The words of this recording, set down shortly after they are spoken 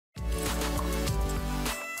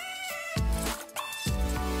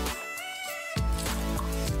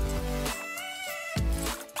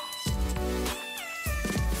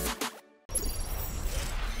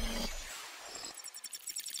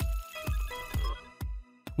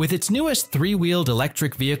With its newest three-wheeled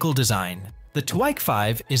electric vehicle design, the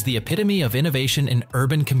YTech is the epitome of innovation in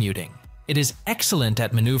urban commuting. It is excellent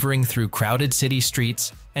at maneuvering through crowded city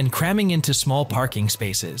streets and cramming into small parking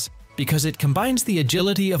spaces because it combines the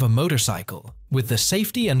agility of a motorcycle with the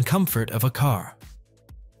safety and comfort of a car.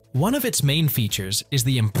 One of its main features is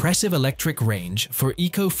the impressive electric range for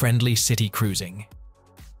eco-friendly city cruising.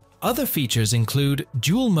 Other features include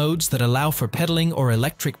dual modes that allow for pedaling or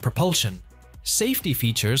electric propulsion, safety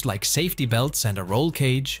features like safety belts and a roll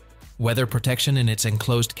cage, weather protection in its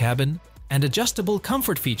enclosed cabin, and adjustable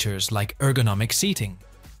comfort features like ergonomic seating.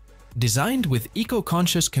 Designed with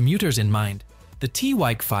eco-conscious commuters in mind, the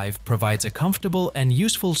YTech provides a comfortable and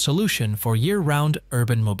useful solution for year-round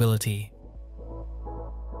urban mobility.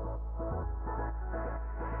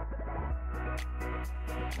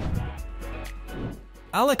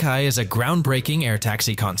 Alaka'i is a groundbreaking air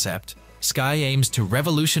taxi concept. Sky aims to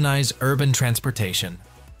revolutionize urban transportation.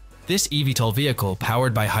 This eVTOL vehicle,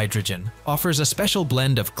 powered by hydrogen, offers a special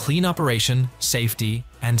blend of clean operation, safety,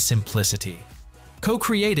 and simplicity.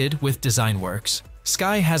 Co-created with DesignWorks,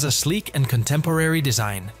 Sky has a sleek and contemporary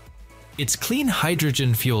design. Its clean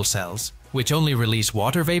hydrogen fuel cells, which only release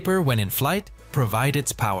water vapor when in flight, provide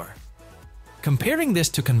its power. Comparing this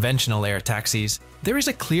to conventional air taxis, there is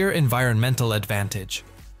a clear environmental advantage.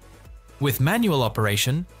 With manual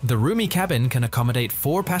operation, the roomy cabin can accommodate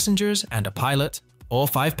 4 passengers and a pilot, or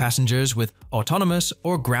 5 passengers with autonomous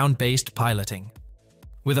or ground-based piloting.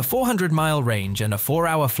 With a 400-mile range and a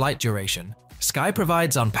 4-hour flight duration, Sky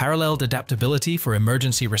provides unparalleled adaptability for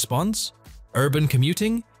emergency response, urban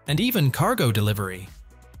commuting, and even cargo delivery.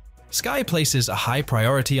 Sky places a high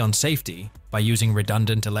priority on safety by using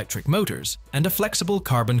redundant electric motors and a flexible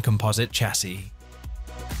carbon composite chassis.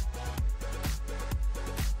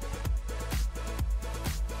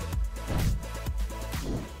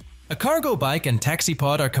 A cargo bike and taxi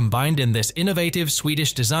pod are combined in this innovative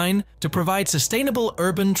Swedish design to provide sustainable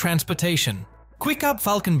urban transportation. QuickUp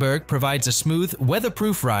Falkenberg provides a smooth,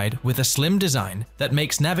 weatherproof ride with a slim design that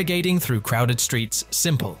makes navigating through crowded streets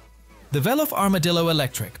simple. The Velof Armadillo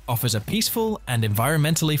Electric offers a peaceful and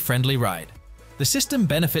environmentally friendly ride. The system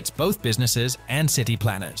benefits both businesses and city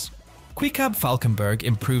planners. QuickUp Falkenberg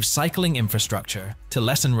improves cycling infrastructure to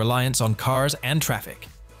lessen reliance on cars and traffic.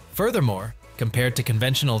 Furthermore, compared to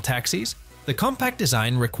conventional taxis, the compact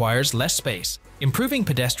design requires less space, improving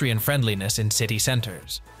pedestrian friendliness in city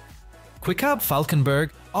centers. QuickUp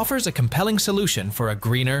Falkenberg offers a compelling solution for a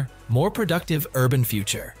greener, more productive urban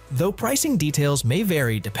future, though pricing details may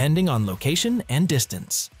vary depending on location and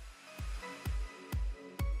distance.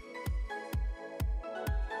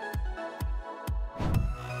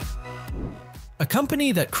 A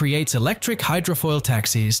company that creates electric hydrofoil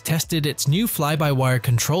taxis tested its new fly-by-wire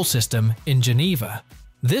control system in Geneva.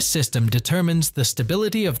 This system determines the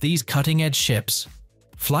stability of these cutting-edge ships.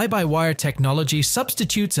 Fly-by-wire technology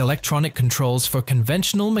substitutes electronic controls for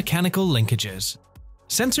conventional mechanical linkages.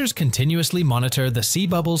 Sensors continuously monitor the sea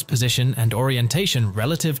bubble's position and orientation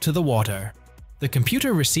relative to the water. The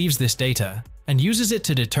computer receives this data and uses it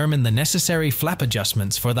to determine the necessary flap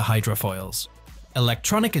adjustments for the hydrofoils.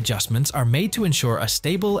 Electronic adjustments are made to ensure a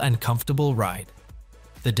stable and comfortable ride.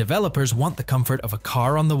 The developers want the comfort of a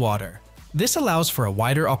car on the water. This allows for a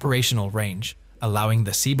wider operational range, allowing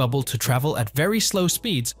the sea bubble to travel at very slow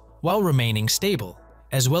speeds while remaining stable,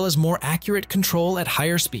 as well as more accurate control at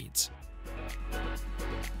higher speeds.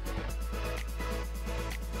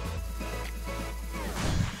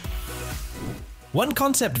 One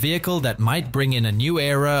concept vehicle that might bring in a new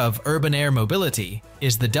era of urban air mobility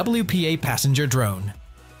is the WPA passenger drone.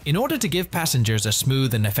 In order to give passengers a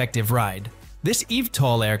smooth and effective ride, this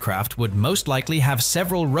eVTOL aircraft would most likely have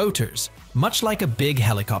several rotors, much like a big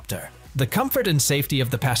helicopter. The comfort and safety of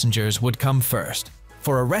the passengers would come first.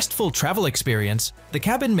 For a restful travel experience, the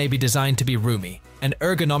cabin may be designed to be roomy and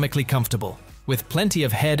ergonomically comfortable, with plenty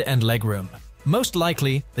of head and leg room. Most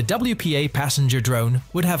likely, the WPA passenger drone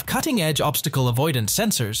would have cutting-edge obstacle avoidance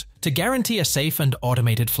sensors to guarantee a safe and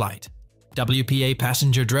automated flight. WPA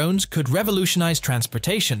passenger drones could revolutionize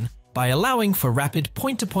transportation by allowing for rapid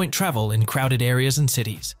point-to-point travel in crowded areas and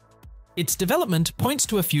cities. Its development points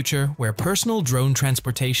to a future where personal drone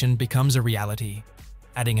transportation becomes a reality,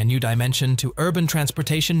 adding a new dimension to urban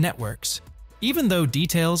transportation networks, even though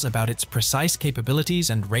details about its precise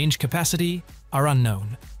capabilities and range capacity are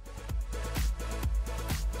unknown.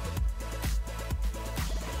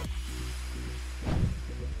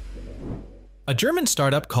 A German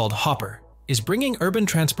startup called Hopper is bringing urban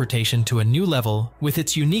transportation to a new level with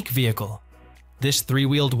its unique vehicle. This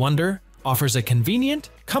three-wheeled wonder offers a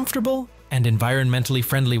convenient, comfortable, and environmentally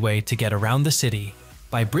friendly way to get around the city.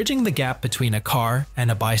 by bridging the gap between a car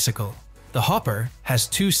and a bicycle. The hopper has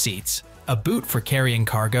 2 seats, a boot for carrying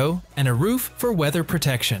cargo, and a roof for weather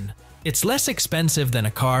protection. It's less expensive than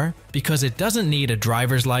a car because it doesn't need a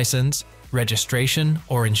driver's license, registration,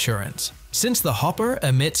 or insurance. Since the hopper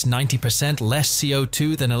emits 90% less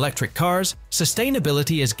CO2 than electric cars,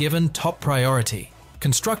 sustainability is given top priority.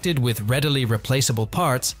 Constructed with readily replaceable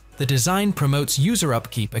parts, the design promotes user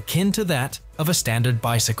upkeep akin to that of a standard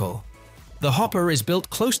bicycle. The hopper is built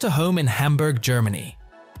close to home in Hamburg, Germany.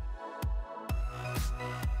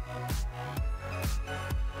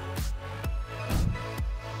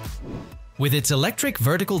 With its electric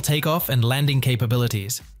vertical takeoff and landing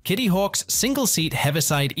capabilities, Kitty Hawk's single-seat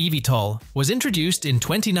Heaviside eVTOL was introduced in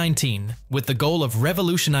 2019 with the goal of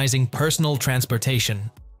revolutionizing personal transportation.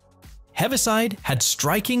 Heaviside had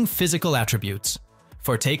striking physical attributes.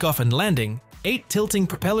 For takeoff and landing, 8 tilting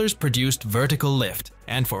propellers produced vertical lift,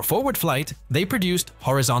 and for forward flight, they produced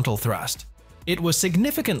horizontal thrust. It was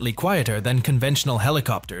significantly quieter than conventional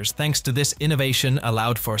helicopters thanks to this innovation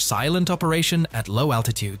allowed for silent operation at low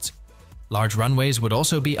altitudes. Large runways would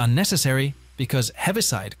also be unnecessary because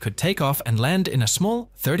Heaviside could take off and land in a small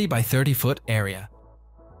 30 by 30 foot area.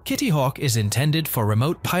 Kitty Hawk is intended for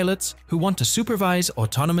remote pilots who want to supervise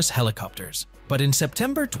autonomous helicopters. But in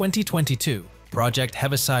September 2022, Project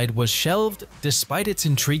Heaviside was shelved despite its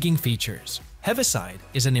intriguing features. Heaviside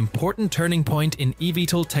is an important turning point in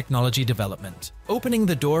eVTOL technology development, opening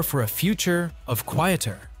the door for a future of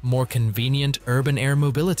quieter, more convenient urban air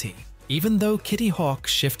mobility, even though Kitty Hawk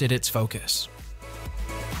shifted its focus.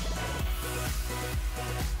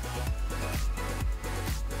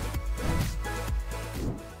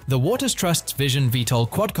 The Waters Trust's Vision VTOL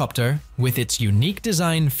quadcopter, with its unique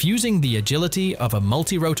design fusing the agility of a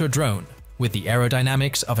multi-rotor drone with the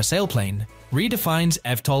aerodynamics of a sailplane, redefines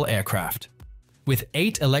eVTOL aircraft. With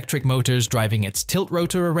 8 electric motors driving its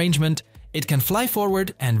tilt-rotor arrangement, it can fly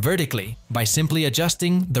forward and vertically by simply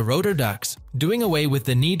adjusting the rotor ducts, doing away with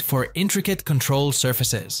the need for intricate control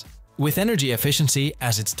surfaces. With energy efficiency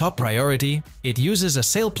as its top priority, it uses a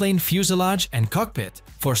sailplane fuselage and cockpit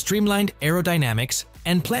for streamlined aerodynamics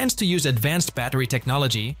and plans to use advanced battery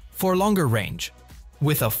technology for longer range.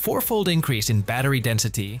 With a 4-fold increase in battery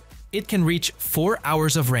density, it can reach 4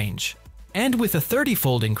 hours of range. And with a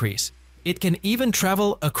 30-fold increase, it can even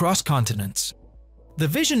travel across continents. The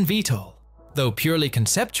Vision VTOL, though purely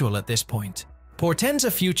conceptual at this point, portends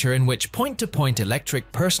a future in which point-to-point electric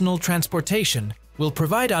personal transportation will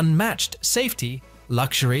provide unmatched safety,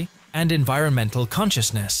 luxury, and environmental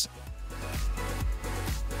consciousness.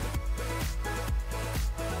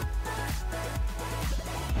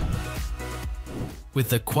 With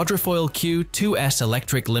the Quadrifoil Q2S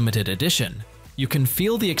Electric Limited Edition, you can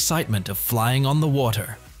feel the excitement of flying on the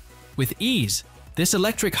water. With ease, this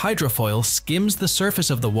electric hydrofoil skims the surface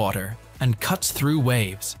of the water and cuts through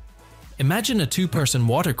waves. Imagine a 2-person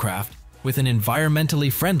watercraft with an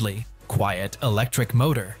environmentally friendly, quiet electric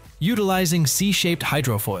motor. Utilizing C-shaped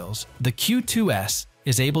hydrofoils, the Q2S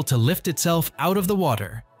is able to lift itself out of the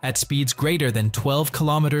water at speeds greater than 12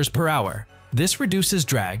 km per hour. This reduces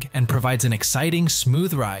drag and provides an exciting,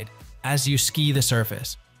 smooth ride as you ski the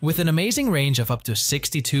surface. With an amazing range of up to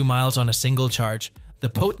 62 miles on a single charge, the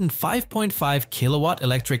potent 5.5 kilowatt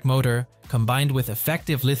electric motor, combined with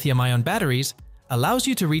effective lithium-ion batteries, allows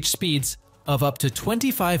you to reach speeds of up to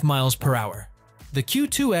 25 miles per hour. The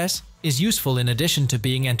Q2S is useful in addition to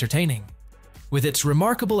being entertaining. With its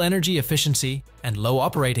remarkable energy efficiency and low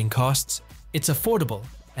operating costs, it's affordable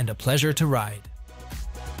and a pleasure to ride.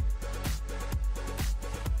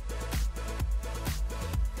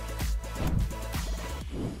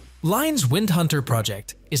 Line's Windhunter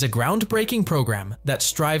project is a groundbreaking program that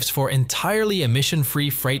strives for entirely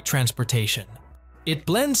emission-free freight transportation. It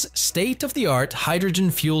blends state-of-the-art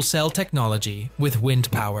hydrogen fuel cell technology with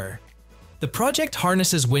wind power. The project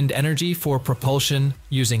harnesses wind energy for propulsion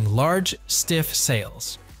using large, stiff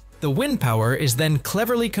sails. The wind power is then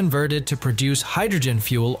cleverly converted to produce hydrogen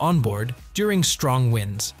fuel on board during strong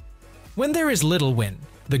winds. When there is little wind,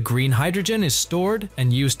 the green hydrogen is stored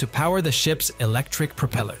and used to power the ship's electric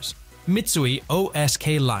propellers. Mitsui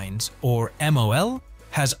OSK Lines, or MOL,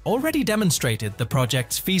 has already demonstrated the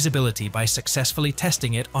project's feasibility by successfully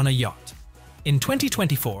testing it on a yacht. In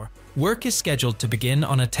 2024, work is scheduled to begin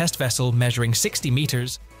on a test vessel measuring 60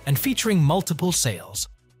 meters and featuring multiple sails.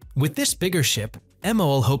 With this bigger ship,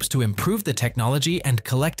 MOL hopes to improve the technology and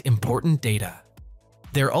collect important data.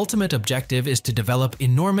 Their ultimate objective is to develop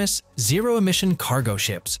enormous, zero-emission cargo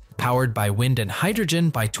ships powered by wind and hydrogen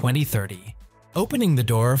by 2030, opening the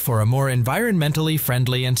door for a more environmentally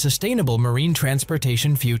friendly and sustainable marine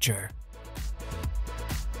transportation future.